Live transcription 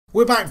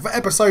We're back for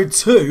episode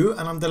 2,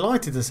 and I'm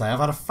delighted to say I've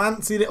had a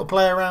fancy little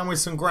play around with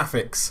some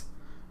graphics.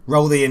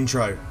 Roll the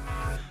intro.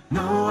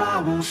 No,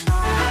 I won't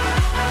stop.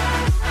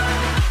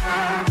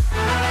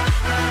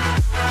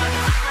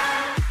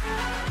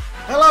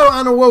 Hello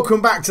and welcome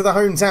back to the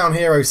Hometown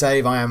Hero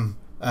Save. I am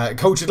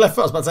Cultured Left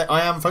Foot. I was about to say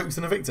I am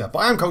Folkestone Invicta, but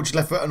I am Cultured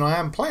Left Foot and I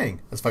am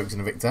playing as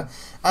Folkestone Invicta.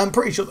 I'm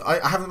pretty sure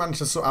I haven't managed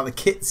to sort out the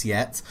kits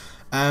yet.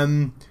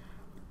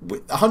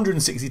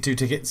 162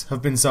 tickets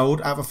have been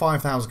sold out of a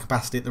 5,000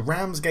 capacity at the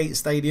Ramsgate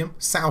Stadium,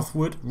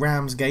 Southwood,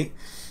 Ramsgate.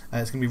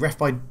 It's going to be ref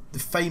by the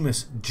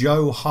famous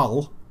Joe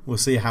Hull. We'll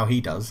see how he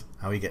does,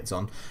 how he gets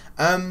on.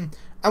 And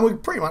we're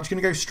pretty much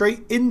going to go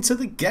straight into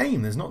the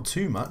game. There's not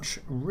too much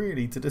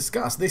really to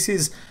discuss. This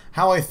is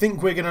how I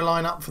think we're going to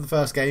line up for the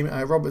first game.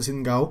 Roberts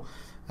in goal.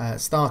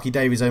 Starkey,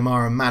 Davies,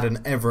 O'Mara,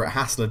 Madden, Everett,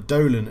 Hassler,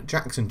 Dolan,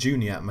 Jackson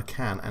Jr.,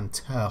 McCann and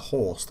Ter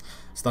Horst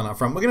starting up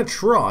front. We're going to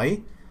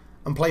try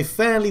and play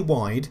fairly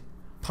wide,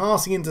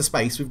 passing into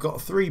space. We've got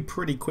 3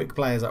 pretty quick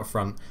players up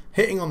front,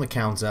 hitting on the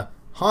counter,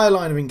 higher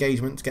line of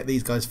engagement to get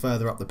these guys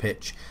further up the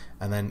pitch,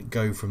 and then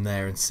go from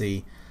there and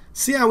see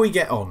how we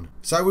get on.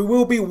 So we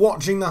will be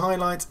watching the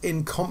highlights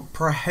in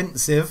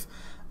comprehensive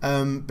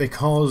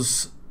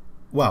because,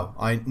 well,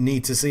 I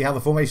need to see how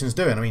the formation's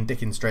doing. I mean,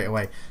 Dickens straight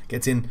away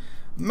gets in.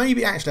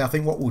 Maybe actually I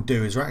think what we'll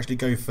do is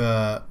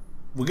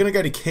we're going to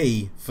go to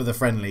key for the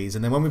friendlies,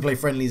 and then when we play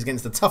friendlies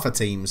against the tougher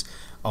teams,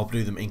 I'll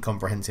do them in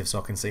comprehensive so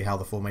I can see how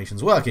the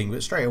formation's working.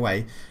 But straight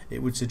away,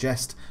 it would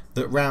suggest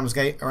that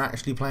Ramsgate are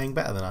actually playing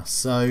better than us.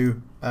 So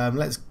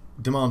let's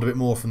demand a bit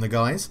more from the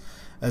guys.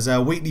 As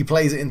Wheatley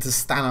plays it into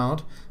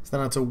Stannard.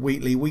 Stannard to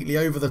Wheatley. Wheatley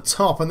over the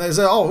top, and there's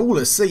all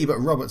at sea, but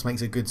Roberts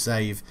makes a good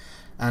save,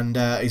 and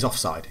he's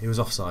offside. He was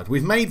offside.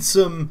 We've made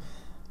some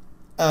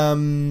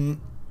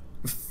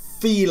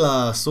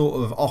feeler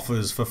sort of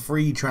offers for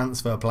free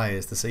transfer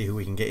players to see who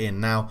we can get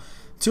in. Now,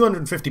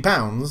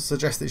 £250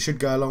 suggests it should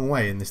go a long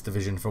way in this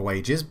division for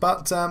wages,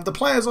 but the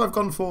players I've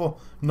gone for,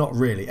 not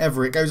really.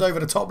 Everett goes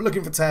over the top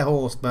looking for Ter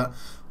Horst, but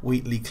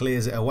Wheatley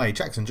clears it away.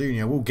 Jackson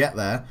Jr. will get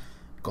there.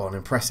 Go on,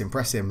 impress him.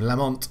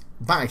 Lamont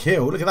back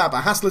heel, look at that,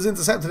 but Hassler's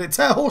intercepted it.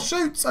 Ter Horst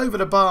shoots over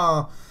the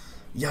bar.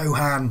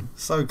 Johan,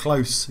 so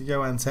close.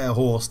 Johan Ter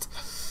Horst.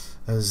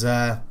 As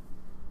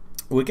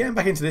we're getting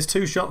back into this,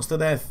 2 shots to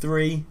their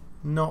 3.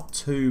 Not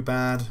too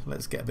bad.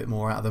 Let's get a bit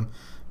more out of them.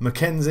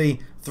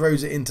 Mackenzie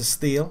throws it into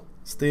Steele.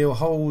 Steele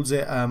holds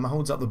it,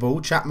 holds up the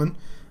ball. Chapman,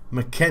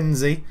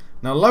 Mackenzie.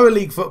 Now, lower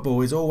league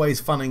football is always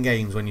fun and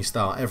games when you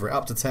start. Everett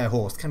up to Ter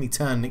Horst. Can he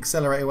turn and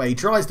accelerate away? He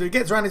tries to. He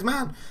gets around his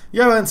man.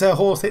 Johan Ter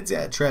Horst hits it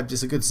at Trebs.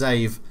 It's a good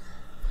save.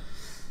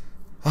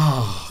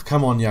 Oh,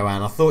 come on,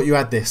 Johan. I thought you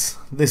had this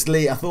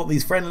league. I thought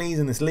these friendlies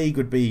in this league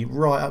would be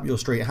right up your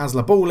street.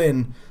 Hassler ball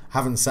in.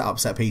 Haven't set up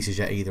set pieces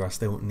yet either. I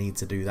still need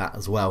to do that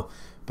as well.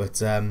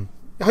 But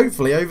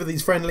hopefully over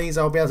these friendlies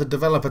I'll be able to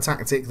develop a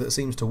tactic that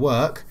seems to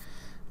work.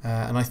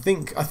 And I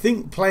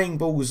think playing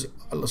balls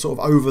sort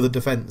of over the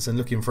defence and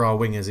looking for our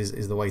wingers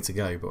is the way to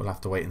go. But we'll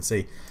have to wait and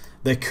see.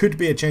 There could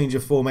be a change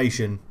of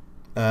formation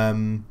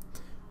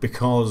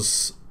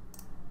because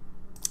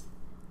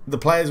the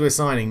players we're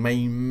signing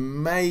may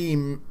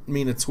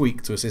mean a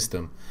tweak to a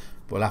system.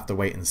 But we'll have to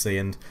wait and see.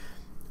 And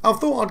I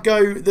thought I'd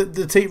go.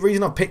 The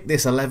reason I picked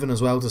this 11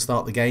 as well to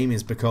start the game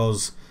is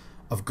because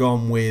I've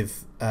gone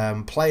with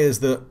players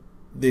that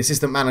the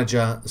assistant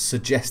manager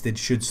suggested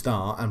should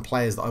start and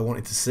players that I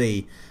wanted to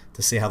see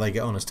how they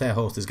get on. As Ter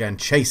Horst is going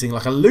chasing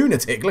like a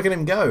lunatic. Look at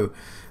him go.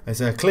 It's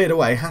cleared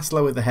away.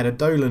 Hassler with the header.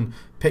 Dolan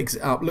picks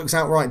it up. Looks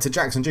out right to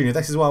Jackson Jr.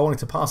 This is why I wanted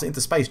to pass it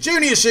into space.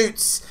 Junior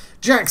shoots.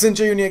 Jackson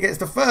Jr. gets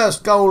the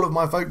first goal of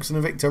my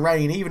Folkestone Invicta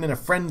reign, even in a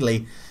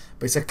friendly.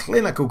 But it's a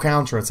clinical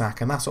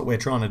counter-attack, and that's what we're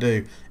trying to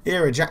do.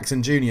 Era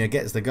Jackson Jr.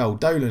 gets the goal.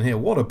 Dolan here,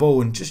 what a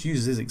ball, and just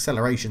uses his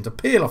acceleration to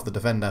peel off the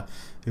defender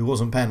who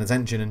wasn't paying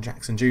attention, and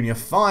Jackson Jr.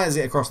 fires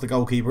it across the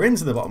goalkeeper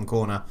into the bottom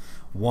corner.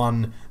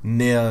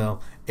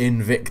 1-0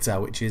 Invicta,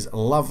 which is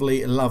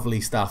lovely, lovely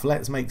stuff.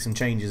 Let's make some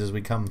changes as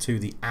we come to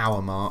the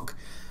hour mark.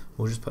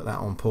 We'll just put that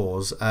on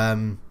pause.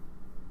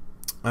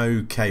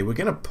 Okay, we're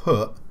going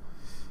to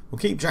we'll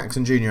keep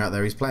Jackson Jr. out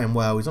there. He's playing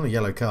well. He's on a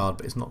yellow card,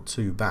 but it's not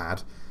too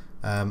bad.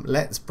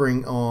 Let's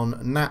bring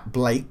on Nat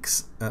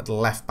Blakes at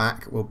left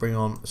back. We'll bring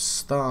on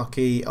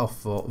Starkey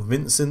off for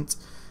Vincent.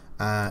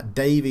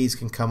 Davies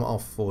can come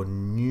off for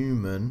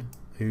Newman,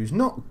 who's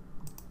not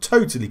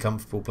totally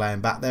comfortable playing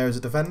back there as a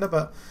defender,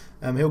 but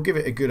he'll give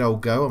it a good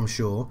old go, I'm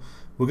sure.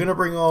 We're going to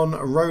bring on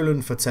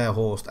Roland for Ter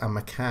Horst, and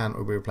McCann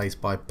will be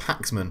replaced by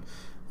Paxman.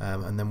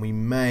 And then we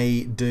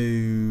may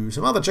do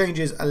some other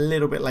changes a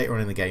little bit later on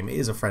in the game. It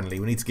is a friendly.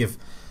 We need to give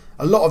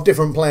a lot of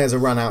different players a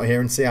run out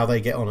here and see how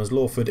they get on. As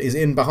Lawford is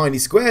in behind, he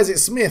squares it.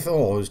 Smith,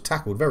 oh, was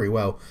tackled very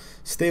well.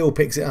 Steele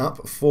picks it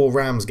up for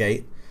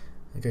Ramsgate.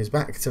 It goes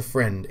back to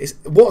Friend.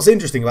 What's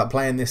interesting about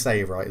playing this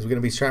save, right, is we're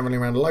going to be travelling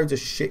around loads of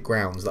shit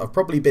grounds that I've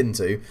probably been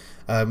to,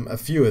 a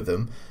few of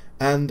them,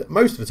 and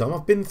most of the time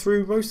I've been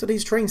through most of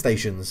these train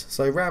stations.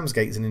 So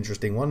Ramsgate's an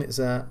interesting one. It's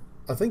I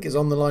think it's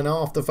on the line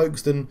after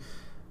Folkestone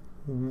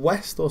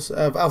west or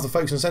out of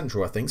Folkestone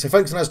Central, I think. So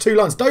Folkestone has 2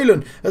 lines.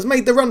 Dolan has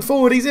made the run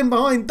forward. He's in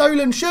behind.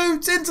 Dolan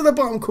shoots into the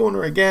bottom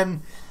corner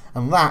again.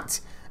 And that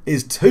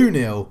is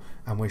 2-0.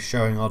 And we're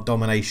showing our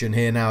domination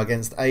here now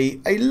against a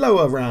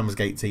lower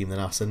Ramsgate team than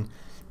us.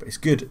 But it's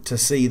good to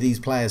see these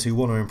players who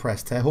want to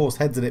impress. Terhorst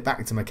heads it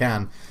back to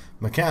McCann.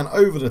 McCann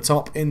over the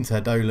top into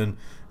Dolan.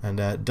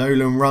 And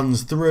Dolan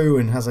runs through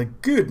and has a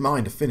good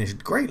mind to finish.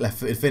 Great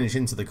left-footed finish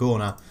into the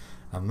corner.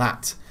 And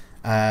that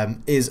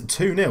is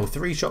 2-0.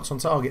 3 shots on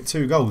target,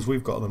 2 goals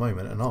we've got at the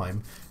moment. And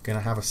I'm going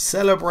to have a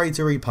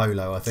celebratory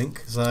polo, I think.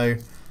 So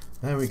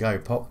there we go.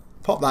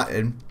 Pop that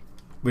in.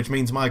 Which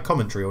means my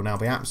commentary will now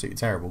be absolutely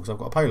terrible because I've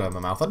got a polo in my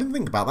mouth. I didn't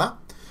think about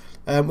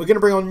that. We're going to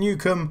bring on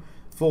Newcomb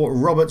for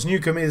Roberts.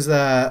 Newcomb is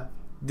the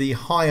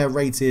higher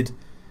rated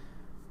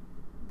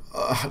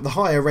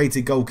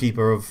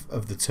goalkeeper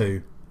of the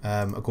 2,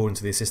 according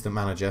to the assistant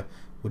manager.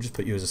 We'll just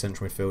put you as a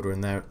central midfielder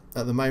in there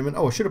at the moment.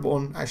 Oh, I should have brought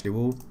on... Actually,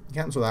 we'll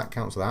cancel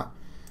that.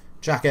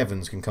 Jack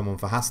Evans can come on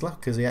for Hassler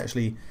because he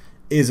actually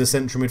is a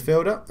central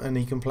midfielder and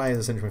he can play as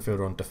a central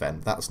midfielder on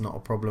defend. That's not a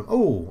problem.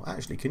 Oh,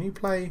 actually, can you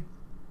play...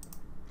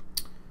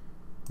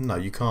 No,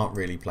 you can't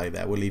really play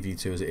there. We'll leave you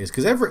 2 as it is.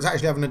 Because Everett's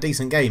actually having a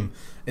decent game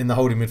in the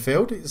holding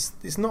midfield.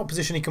 It's not a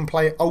position he can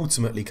play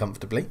ultimately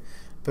comfortably.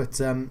 But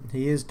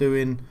he is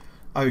doing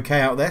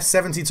okay out there.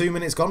 72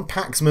 minutes gone.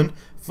 Paxman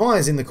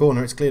fires in the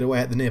corner. It's cleared away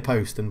at the near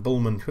post. And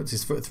Bullman puts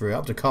his foot through it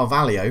up to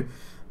Carvalho.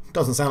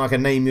 Doesn't sound like a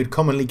name you'd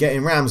commonly get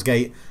in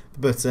Ramsgate.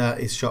 But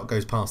his shot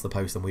goes past the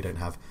post and we don't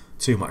have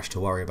too much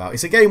to worry about.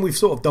 It's a game we've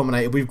sort of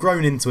dominated. We've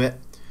grown into it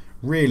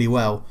really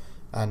well.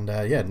 And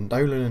yeah,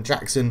 Dolan and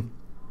Jackson...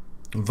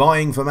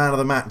 vying for man of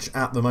the match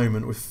at the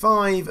moment with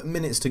 5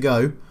 minutes to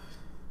go.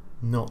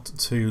 Not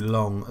too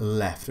long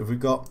left. If we've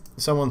got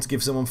someone to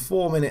give someone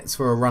 4 minutes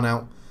for a run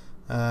out,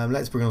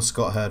 let's bring on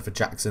Scott Hurd for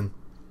Jackson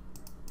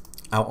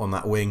out on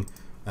that wing.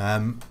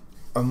 And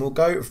we'll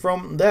go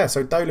from there.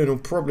 So Dolan will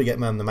probably get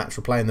man of the match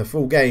for playing the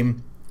full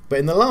game. But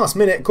in the last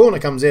minute, corner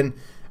comes in.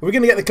 Are we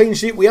going to get the clean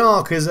sheet? We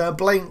are, because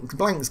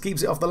Blanks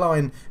keeps it off the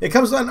line. It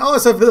comes down. Oh,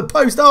 it's over the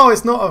post. Oh,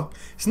 it's not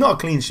a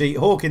clean sheet.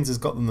 Hawkins has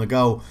got them the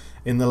goal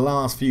in the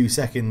last few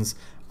seconds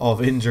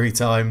of injury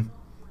time.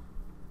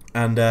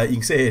 And you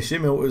can see here,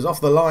 Schimmel was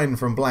off the line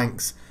from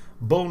Blanks.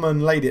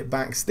 Bullman laid it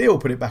back, Steele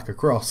put it back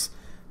across.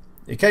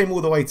 It came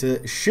all the way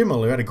to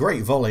Schimmel, who had a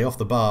great volley off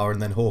the bar,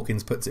 and then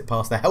Hawkins puts it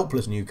past the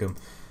helpless Newcomb,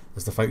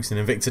 as the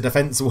Folkestone Invicta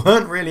defence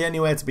weren't really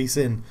anywhere to be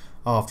seen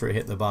after it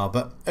hit the bar.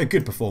 But a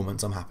good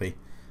performance, I'm happy.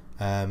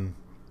 It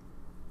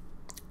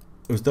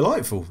was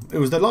delightful.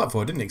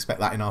 I didn't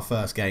expect that in our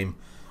first game.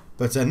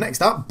 But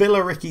next up,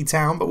 Billericay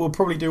Town. But we'll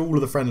probably do all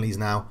of the friendlies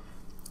now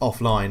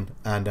offline.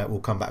 And we'll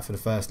come back for the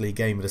first league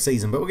game of the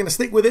season. But we're going to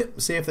stick with it.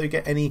 See if they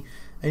get any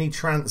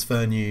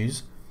transfer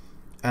news.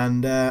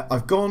 And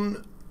I've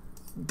done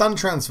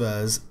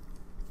transfers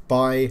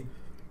by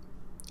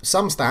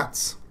some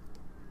stats,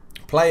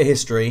 player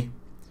history,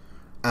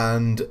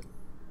 and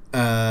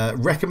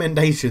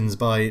recommendations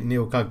by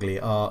Neil Cugley,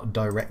 our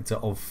director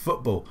of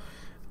football.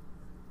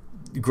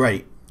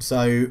 Great.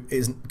 So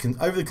it's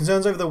over the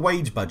concerns over the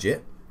wage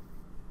budget.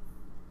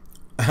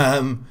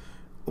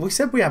 We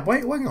said we had...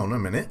 Wait, hang on a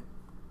minute.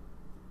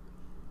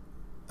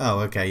 Oh,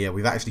 okay, yeah,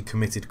 we've actually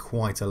committed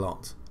quite a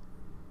lot.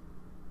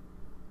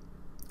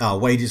 Oh,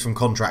 wages from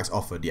contracts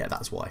offered. Yeah,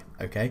 that's why.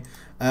 Okay.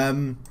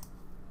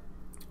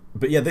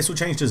 But yeah, this will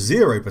change to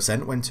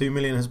 0% when 2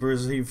 million has been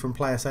received from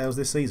player sales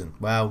this season.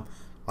 Well,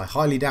 I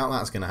highly doubt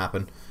that's going to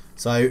happen.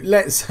 So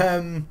let's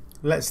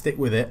stick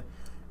with it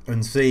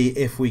and see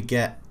if we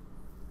get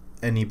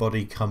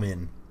anybody come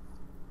in.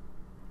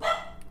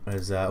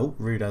 As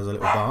Rude has a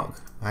little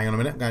bark. Hang on a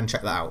minute, go and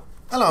check that out.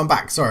 Hello, I'm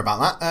back. Sorry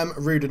about that.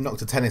 Rude had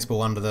knocked a tennis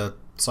ball under the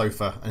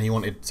sofa and he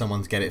wanted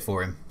someone to get it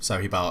for him, so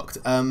he barked.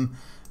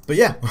 But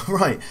yeah,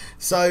 right.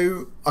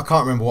 So I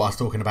can't remember what I was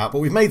talking about, but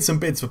we've made some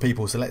bids for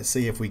people, so let's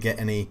see if we get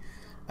any,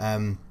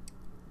 well,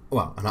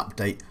 an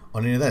update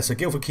on any of there. So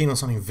Guildford keen on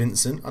signing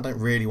Vincent. I don't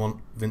really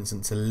want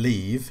Vincent to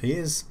leave.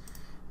 He's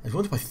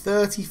wanted by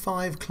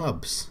 35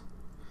 clubs.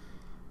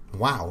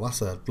 Wow,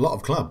 that's a lot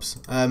of clubs.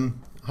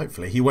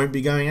 Hopefully he won't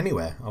be going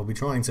anywhere. I'll be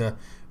trying to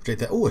restrict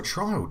that. Oh, a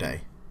trial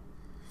day.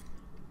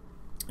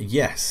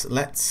 Yes,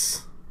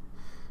 let's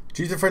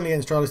choose a friendly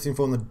against trialist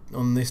inform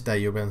on this day.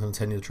 You'll be able to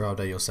attend the trial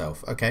day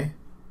yourself. Okay.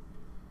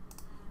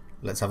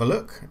 Let's have a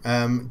look.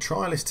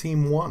 Trialist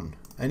team 1.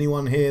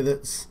 Anyone here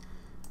that's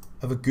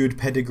of a good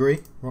pedigree?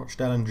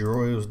 Rochdale and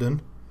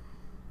Droylsden.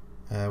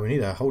 We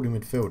need a holding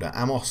midfielder.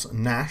 Amos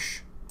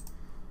Nash.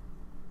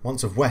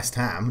 Once of West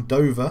Ham.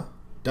 Dover.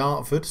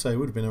 Dartford. So it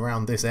would have been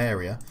around this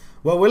area.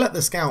 Well, we'll let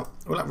the scout,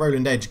 we'll let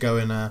Roland Edge go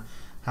and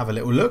have a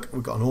little look.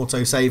 We've got an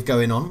autosave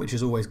going on, which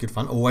is always good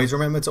fun. Always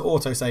remember to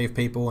autosave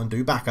people and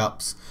do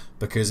backups,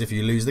 because if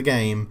you lose the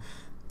game,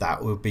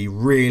 that would be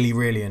really,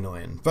 really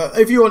annoying. But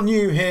if you are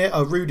new here,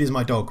 Rude is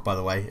my dog, by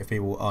the way, if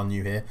people are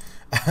new here.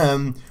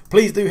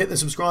 Please do hit the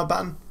subscribe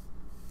button.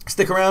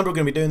 Stick around, we're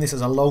going to be doing this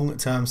as a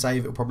long-term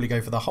save. It'll probably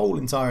go for the whole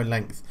entire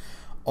length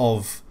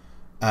of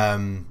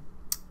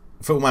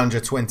Football Manager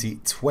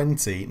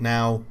 2020.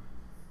 Now,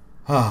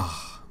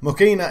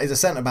 Mokina is a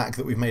centre-back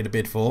that we've made a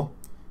bid for,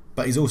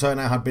 but he's also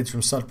now had bids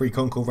from Sudbury,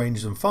 Concord,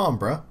 Rangers and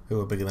Farnborough, who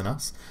are bigger than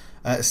us.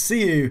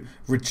 CU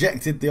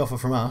rejected the offer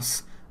from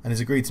us and has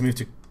agreed to move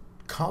to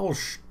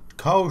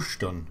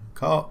Karlsholton,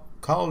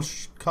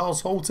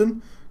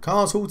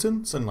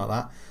 something like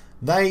that.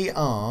 They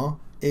are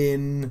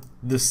in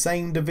the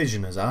same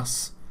division as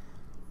us,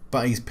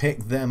 but he's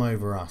picked them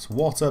over us.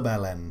 What a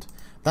bell end.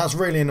 That's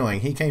really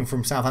annoying. He came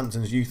from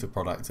Southampton's youth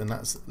product, and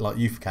that's like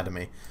youth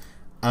academy.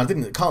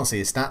 And I can't see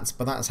his stats,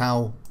 but that's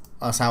how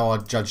I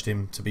judged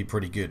him to be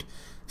pretty good.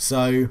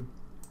 So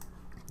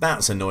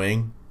that's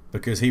annoying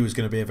because he was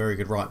going to be a very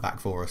good right back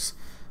for us.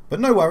 But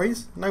no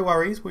worries, no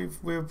worries. We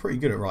were pretty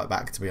good at right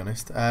back, to be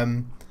honest.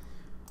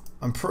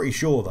 I'm pretty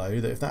sure though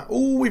that if that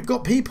we've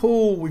got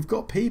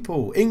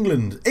people.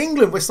 England,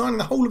 we're signing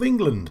the whole of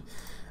England.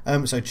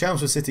 So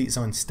Chelmsford City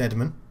signed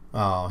Steadman.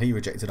 He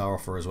rejected our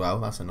offer as well.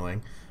 That's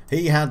annoying.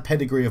 He had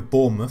pedigree of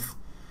Bournemouth.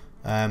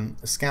 A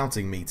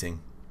scouting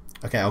meeting.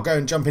 Okay, I'll go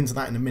and jump into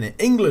that in a minute.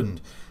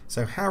 England.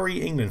 So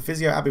Harry England.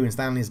 Physio Abby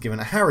Winstanley has given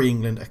Harry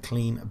England a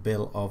clean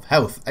bill of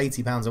health.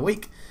 £80 a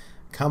week.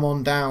 Come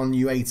on down,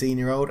 you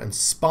 18-year-old. And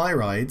Spy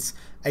Rides,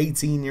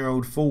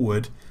 18-year-old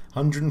forward,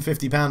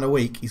 £150 a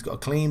week. He's got a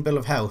clean bill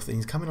of health, and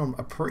he's coming on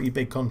a pretty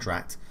big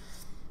contract.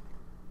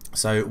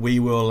 So we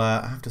will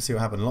have to see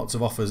what happens. Lots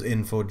of offers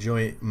in for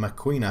Joy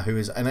McQueen, who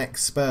is an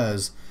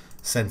ex-Spurs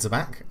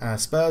centre-back.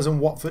 Spurs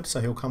and Watford,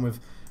 so he'll come with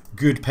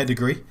good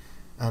pedigree.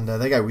 And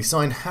there you go. We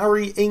signed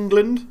Harry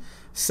England.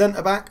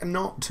 Centre-back,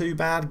 not too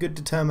bad. Good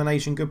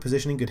determination, good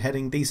positioning, good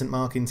heading, decent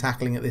marking,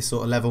 tackling at this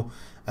sort of level.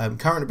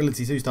 Current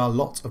ability 2-star,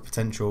 lots of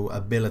potential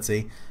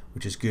ability,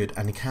 which is good.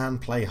 And he can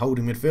play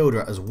holding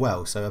midfielder as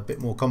well, so a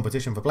bit more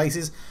competition for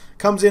places.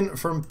 Comes in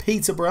from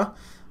Peterborough.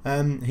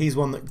 He's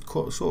one that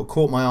sort of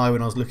caught my eye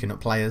when I was looking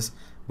at players.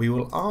 We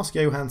will ask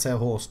Johan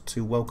Terhorst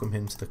to welcome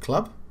him to the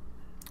club.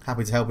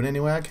 Happy to help in any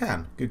way I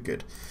can. Good,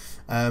 good.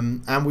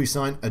 And we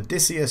signed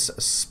Odysseus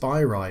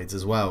Spy Rides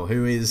as well,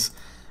 who is,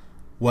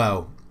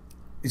 well,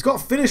 he's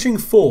got finishing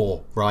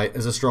 4, right,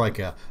 as a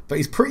striker, but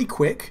he's pretty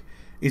quick.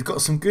 He's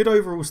got some good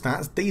overall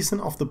stats, decent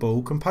off the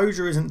ball,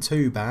 composure isn't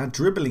too bad,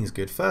 dribbling's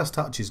good, first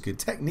touch is good,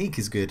 technique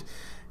is good.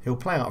 He'll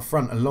play up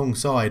front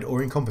alongside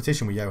or in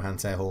competition with Johan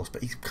Terhorst,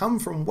 but he's come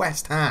from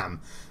West Ham,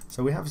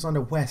 so we have signed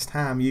a West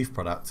Ham youth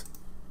product,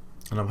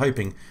 and I'm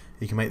hoping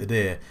he can make the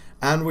deal.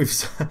 And we've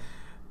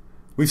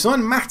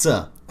signed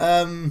Matter.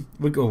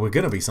 We're going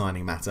to be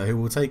signing Matter, who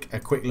we'll take a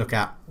quick look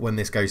at when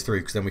this goes through,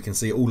 because then we can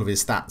see all of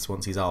his stats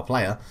once he's our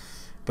player.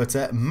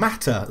 But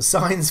Matter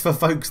signs for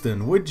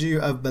Folkestone. Would you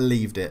have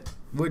believed it?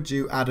 Would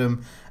you,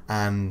 Adam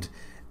and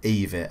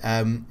Eve it?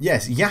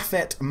 Yes,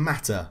 Yafet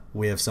Matter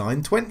we have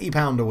signed.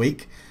 £20 a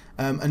week.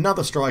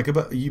 Another striker,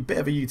 but a bit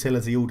of a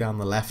utility all down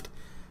the left.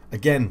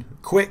 Again,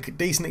 quick,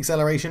 decent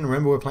acceleration.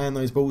 Remember, we're playing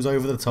those balls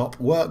over the top.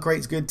 Work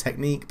rate's good.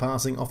 Technique,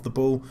 passing, off the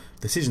ball.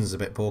 Decisions a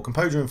bit poor.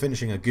 Composure and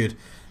finishing are good.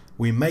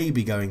 We may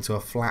be going to a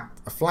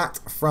flat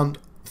front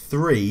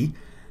 3.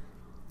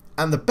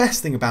 And the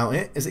best thing about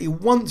it is that he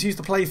once used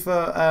to play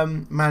for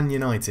Man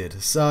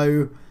United.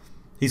 So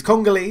he's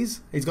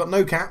Congolese. He's got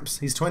no caps.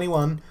 He's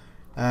 21.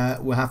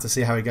 We'll have to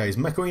see how he goes.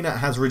 Makwina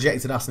has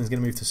rejected us and is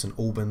going to move to St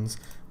Albans,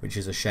 which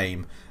is a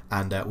shame.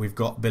 And we've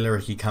got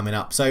Billericay coming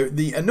up. So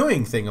the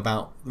annoying thing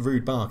about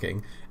rude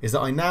barking is that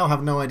I now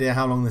have no idea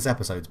how long this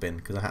episode's been,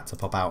 because I had to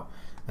pop out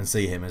and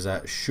see him. As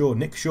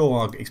Nick Shaw,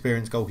 our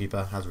experienced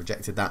goalkeeper, has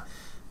rejected that.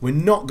 We're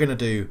not going to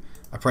do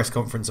a press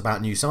conference about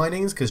new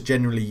signings, because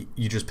generally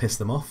you just piss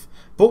them off.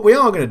 But what we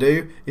are going to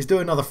do is do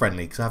another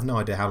friendly, because I have no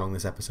idea how long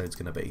this episode's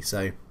going to be.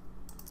 So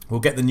we'll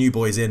get the new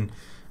boys in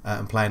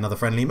and play another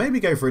friendly. Maybe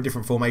go for a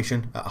different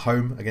formation at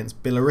home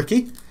against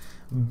Billericay.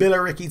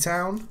 Billericay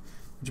Town,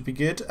 which would be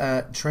good.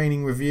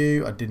 Training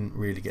review. I didn't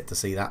really get to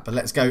see that. But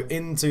let's go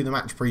into the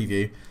match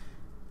preview.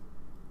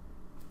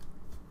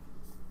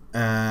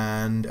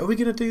 And are we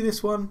going to do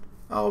this one?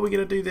 Oh, are we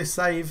going to do this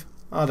save?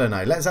 I don't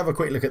know. Let's have a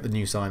quick look at the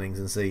new signings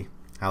and see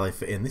how they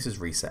fit in. This is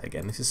reset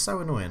again. This is so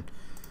annoying.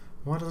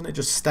 Why doesn't it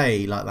just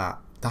stay like that?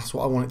 That's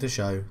what I want it to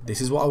show. This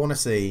is what I want to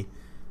see.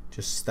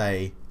 Just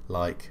stay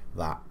like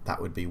that.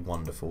 That would be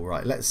wonderful.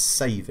 Right, let's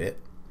save it.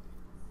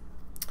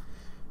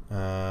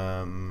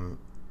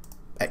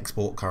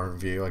 Export current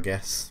view, I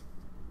guess.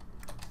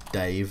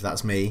 Dave,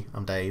 that's me.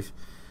 I'm Dave.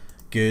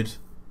 Good.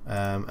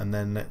 And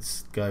then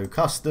let's go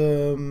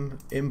custom,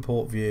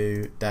 import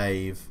view,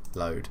 Dave,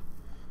 load.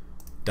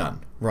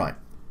 Done. Right.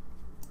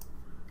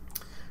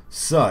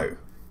 So,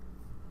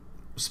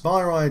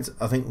 Spy Rides,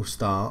 I think, will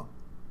start.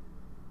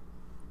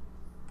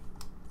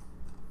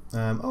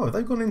 Oh, have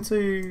they gone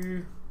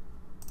into...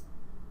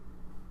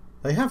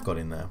 They have got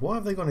in there. Why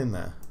have they gone in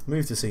there?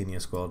 Move to senior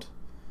squad.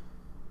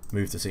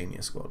 Move to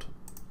senior squad.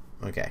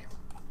 Okay.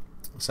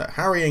 So,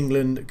 Harry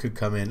England could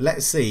come in.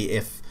 Let's see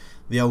if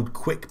the old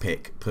quick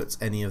pick puts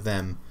any of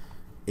them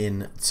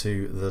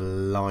into the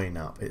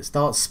lineup. It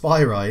starts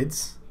Spy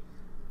Rides.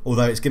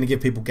 Although it's going to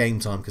give people game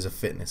time because of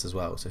fitness as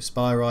well. So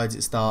Spy Rides,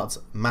 it starts.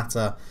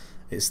 Matter,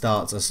 it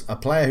starts. A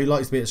player who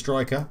likes to be a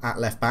striker at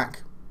left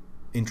back.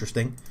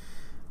 Interesting.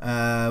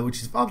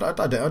 which is I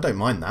don't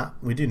mind that.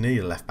 We do need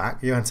a left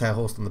back. Johan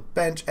Terhorst on the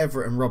bench.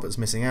 Everett and Roberts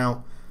missing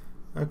out.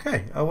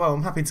 Okay, oh well,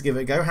 I'm happy to give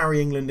it a go.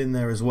 Harry England in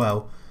there as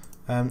well.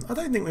 I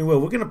don't think we will.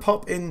 We're going to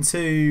pop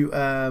into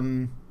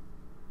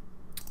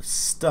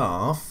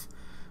staff.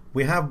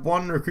 We have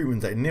one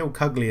recruitment day. Neil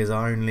Cugley is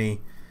our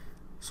only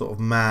sort of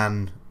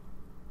man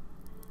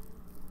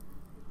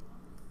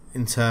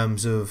in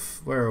terms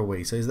of, where are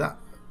we? So is that,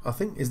 I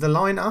think, is the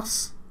line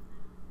us?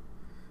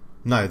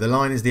 No, the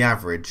line is the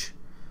average.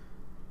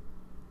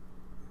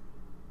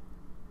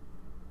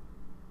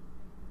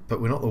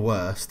 But we're not the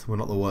worst. We're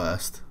not the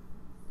worst.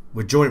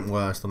 We're joint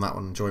worst on that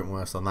one, joint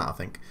worst on that, I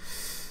think.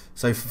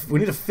 So we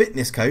need a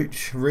fitness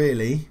coach,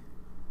 really.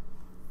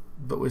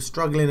 But we're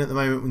struggling at the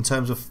moment in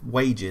terms of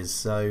wages.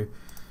 So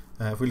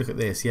if we look at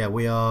this, yeah,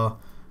 we are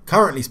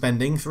currently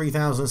spending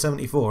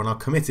 $3,074, and our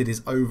committed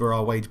is over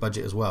our wage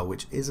budget as well,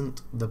 which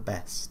isn't the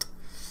best.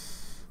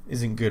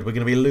 Isn't good. We're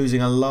going to be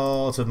losing a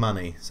lot of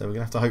money. So we're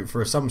going to have to hope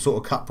for some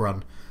sort of cup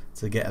run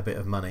to get a bit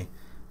of money.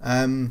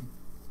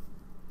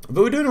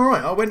 But we're doing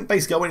alright. I went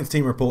into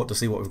team report to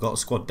see what we've got,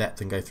 squad depth,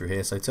 and go through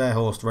here. So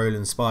Terhorst,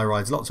 Rowland, Spy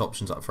Rides, lots of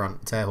options up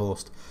front.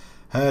 Terhorst,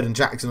 Hurd and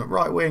Jackson at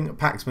right wing,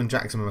 Paxman,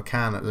 Jackson and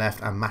McCann at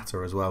left, and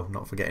Matter as well,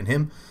 not forgetting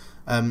him.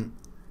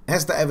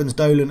 Hester, Evans,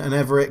 Dolan and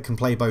Everett can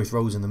play both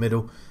roles in the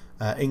middle.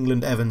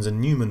 England, Evans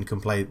and Newman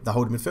can play the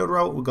holding midfield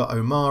role. We've got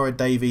O'Mara,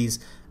 Davies,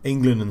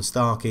 England and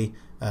Starkey.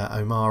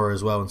 O'Mara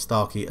as well, and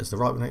Starkey as the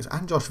right wing,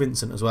 and Josh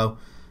Vincent as well.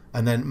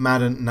 And then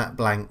Madden, Nat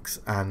Blanks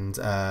and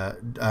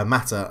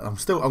Matter. I'm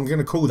going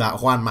to call that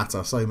Juan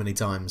Matter so many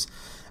times.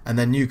 And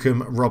then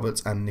Newcomb,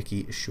 Roberts and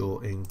Nicky Shaw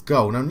in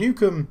goal. Now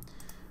Newcomb,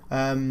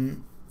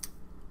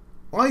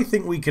 I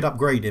think we could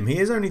upgrade him. He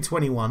is only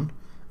 21.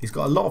 He's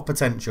got a lot of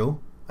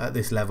potential at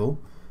this level,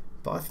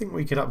 but I think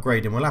we could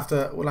upgrade him. We'll have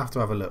to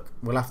have a look.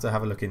 We'll have to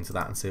have a look into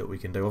that and see what we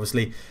can do.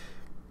 Obviously,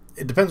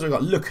 it depends what we've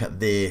got. Look at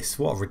this.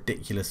 What a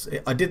ridiculous...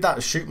 I did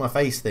that shoot my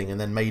face thing and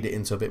then made it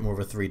into a bit more of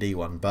a 3D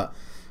one. But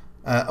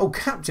oh,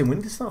 captain. We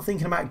need to start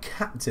thinking about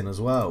captain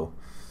as well.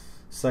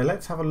 So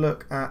let's have a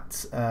look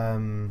at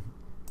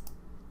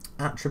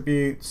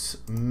attributes,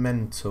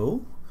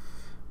 mental,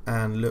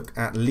 and look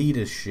at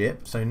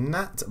leadership. So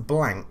Nat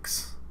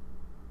Blanks,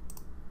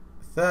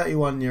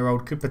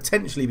 31-year-old, could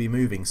potentially be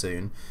moving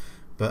soon,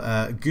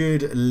 but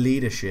good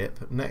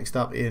leadership. Next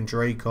up, Ian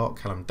Draycott,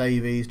 Callum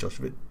Davies, Josh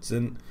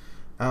Vincent,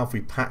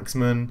 Alfie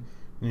Paxman,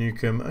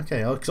 Newcomb.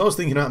 Okay, because I was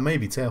thinking about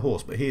maybe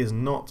Terhorst, but he is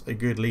not a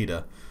good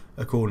leader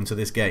according to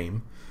this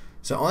game.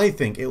 So I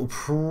think it will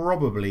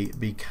probably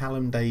be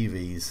Callum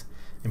Davies.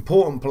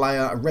 Important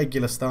player, a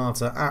regular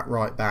starter at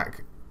right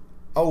back.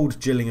 Old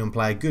Gillingham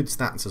player, good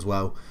stats as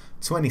well.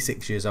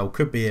 26 years old,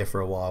 could be here for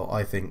a while.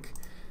 I think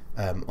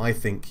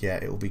yeah,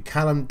 it will be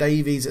Callum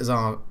Davies as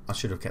our... I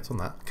should have kept on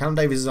that. Callum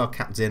Davies is our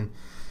captain.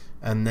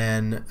 And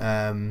then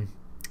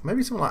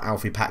maybe someone like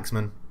Alfie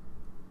Paxman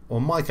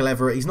or Michael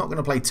Everett. He's not going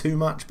to play too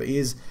much, but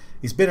he's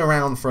been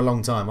around for a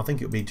long time. I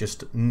think it would be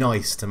just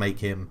nice to make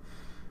him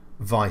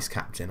vice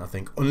captain, I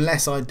think.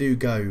 Unless I do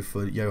go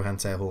for Johan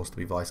Terhorst to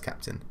be vice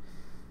captain.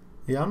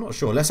 Yeah, I'm not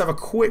sure. Let's have a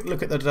quick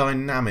look at the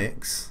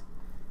dynamics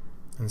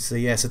and see.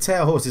 Yeah, so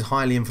Terhorst is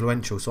highly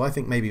influential, so I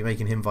think maybe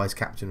making him vice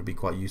captain would be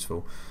quite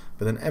useful.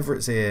 But then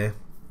Everett's here.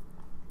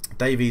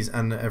 Davies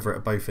and Everett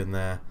are both in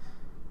there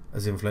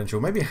as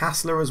influential. Maybe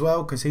Hassler as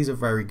well, because he's a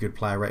very good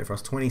player rated for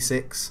us.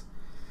 26.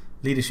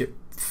 Leadership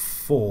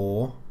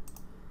 4.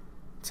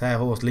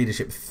 Terhorst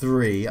leadership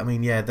 3. I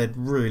mean, yeah, they're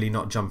really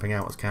not jumping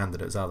out as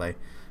candidates, are they?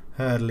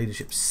 Hurd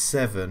leadership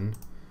 7.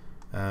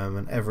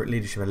 And Everett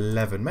leadership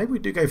 11. Maybe we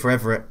do go for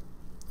Everett.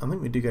 I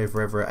think we do go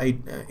for Everett.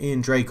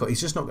 Ian Draycott.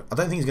 He's just not... I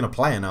don't think he's going to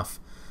play enough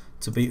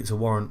to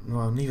warrant...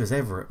 Well, neither's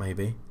Everett,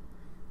 maybe.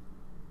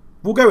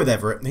 We'll go with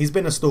Everett. He's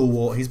been a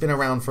stalwart. He's been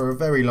around for a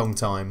very long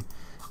time.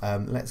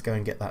 Let's go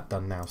and get that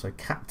done now. So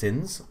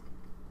captains.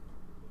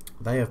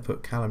 They have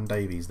put Callum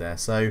Davies there.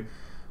 So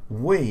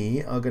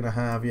we are going to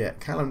have, yeah,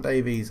 Callum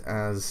Davies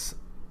as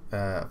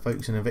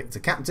Folkestone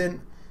Invicta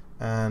captain.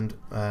 And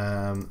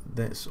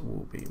this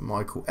will be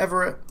Michael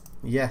Everett.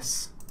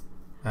 Yes.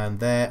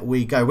 And there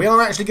we go. We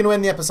are actually going to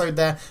end the episode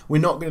there.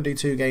 We're not going to do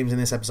 2 games in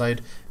this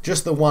episode.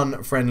 Just the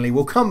one friendly.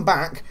 We'll come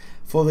back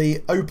for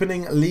the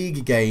opening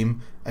league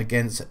game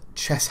against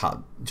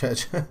Cheshire.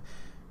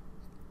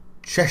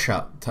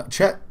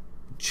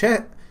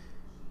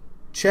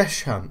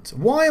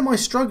 Why am I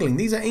struggling?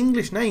 These are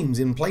English names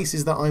in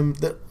places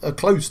that are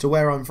close to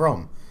where I'm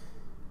from.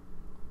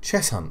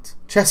 Cheshunt.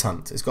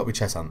 It's got to be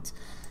Cheshunt.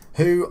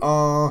 Who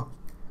are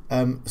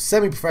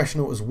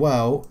semi-professional as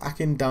well.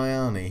 Akin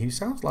Diani, who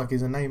sounds like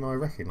is a name I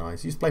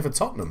recognise. He used to play for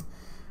Tottenham.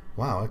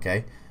 Wow,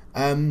 okay.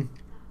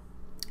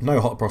 No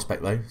hot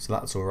prospect though, so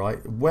that's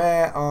alright.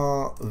 Where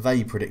are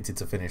they predicted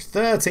to finish?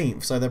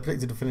 13th, so they're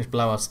predicted to finish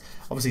below us.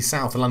 Obviously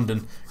South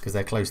London, because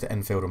they're close to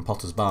Enfield and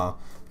Potter's Bar.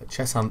 But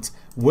Cheshunt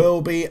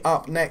will be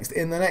up next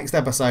in the next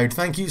episode.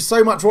 Thank you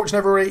so much for watching,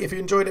 everybody. If you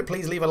enjoyed it,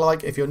 please leave a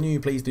like. If you're new,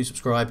 please do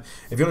subscribe.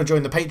 If you want to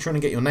join the Patreon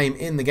and get your name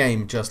in the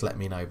game, just let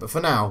me know. But for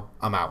now,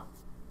 I'm out.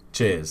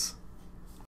 Cheers.